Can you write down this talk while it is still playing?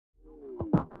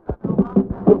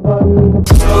Song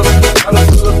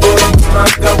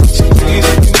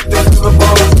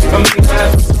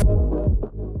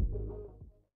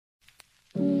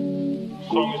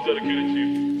is dedicated to you.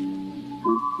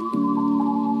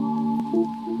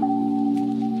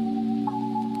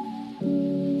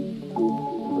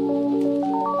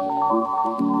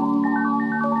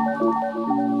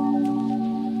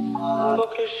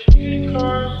 Look at she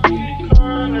can't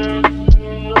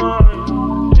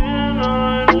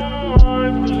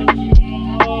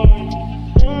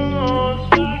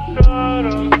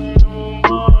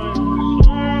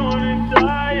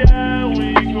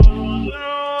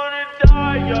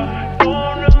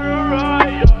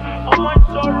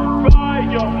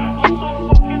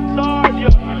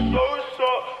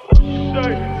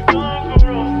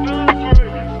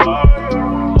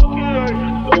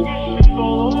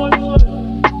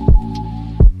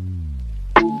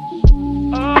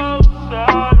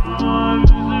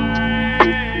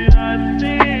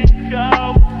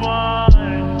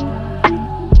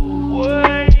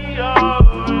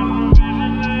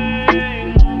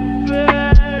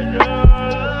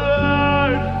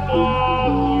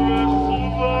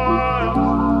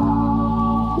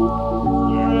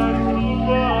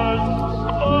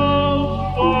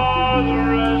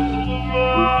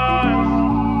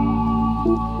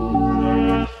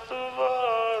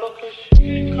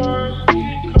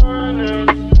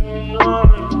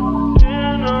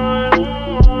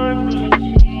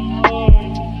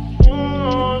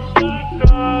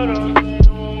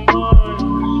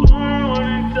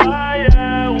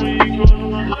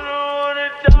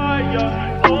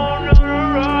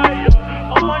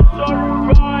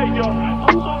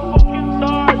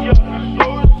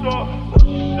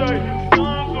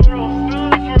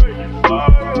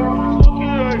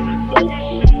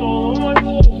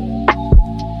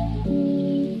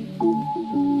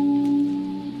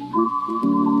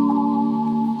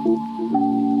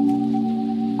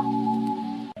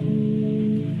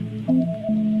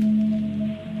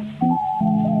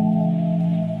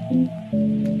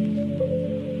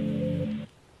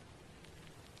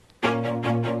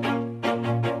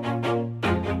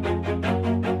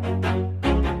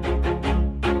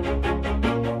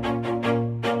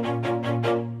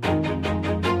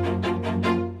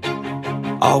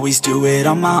Always do it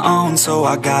on my own, so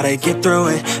I gotta get through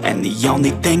it. And the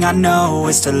only thing I know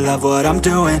is to love what I'm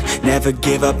doing. Never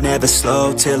give up, never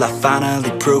slow, till I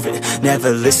finally prove it.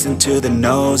 Never listen to the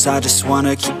no's, I just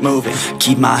wanna keep moving.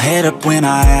 Keep my head up when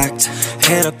I act,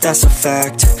 head up, that's a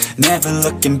fact. Never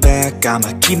looking back,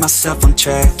 I'ma keep myself on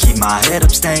track. Keep my head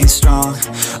up, staying strong,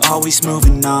 always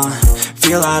moving on.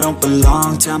 Feel I don't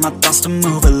belong, tell my thoughts to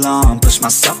move along. Push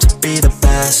myself to be the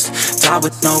best, die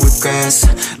with no regrets.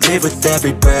 Live with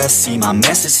every breath, see my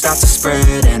message start to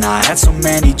spread. And I had so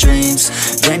many dreams,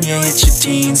 then you hit your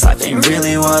teens. Life ain't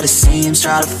really what it seems,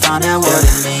 try to find out what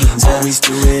it means. Always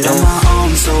do it on my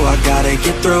own, so I gotta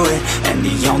get through it. And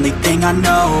the only thing I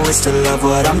know is to love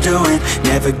what I'm doing.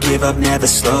 Never give up, never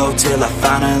slow, till I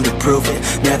finally prove it.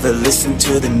 Never listen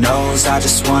to the no's, I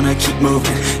just wanna keep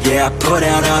moving. Yeah, I put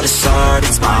out all this art,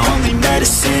 it's my only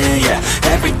medicine. Yeah,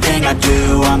 everything I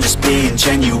do, I'm just being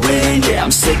genuine. Yeah,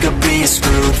 I'm sick of being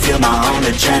screwed, feel my own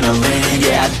adrenaline.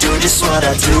 Yeah, I do just what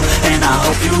I do, and I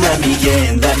hope you let me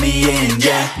in,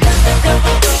 yeah.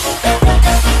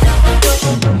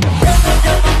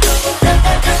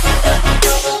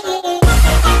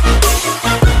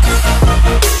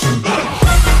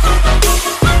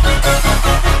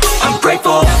 I'm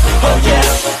grateful, oh yeah,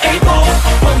 able,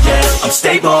 oh yeah, I'm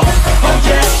stable, oh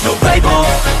yeah, no label,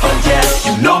 oh yeah,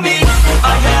 you know me,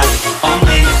 I have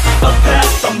only a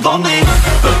path, I'm lonely,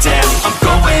 but damn, I'm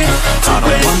going to win. I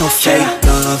don't want no fake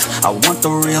love, I want the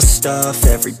real stuff.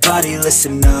 Everybody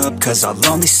listen up, cause I'll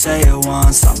only say it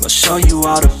once. I'm gonna show you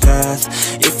all the path,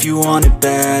 if you want it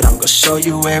bad. I'm gonna show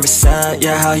you where it's at,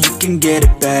 yeah, how you can get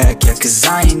it back. Yeah, cause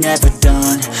I ain't never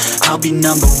done, I'll be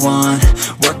number one.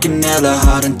 Working hella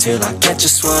hard until I get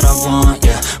just what I want,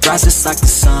 yeah. Rises like the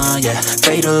sun, yeah,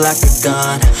 fatal like a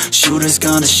gun. Shooter's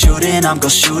gonna shoot and I'm gonna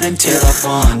shoot until I've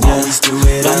won, yeah. Always do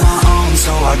it on my own,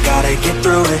 so I gotta get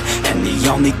through it. And the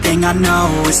only thing I know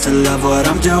is to love what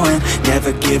I'm doing.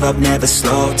 Never give up, never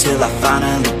slow, till I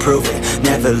finally prove it.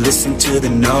 Never listen to the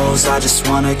no's, I just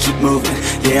wanna keep moving.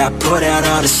 Yeah, I put out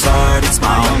all this art, it's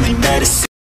my only medicine.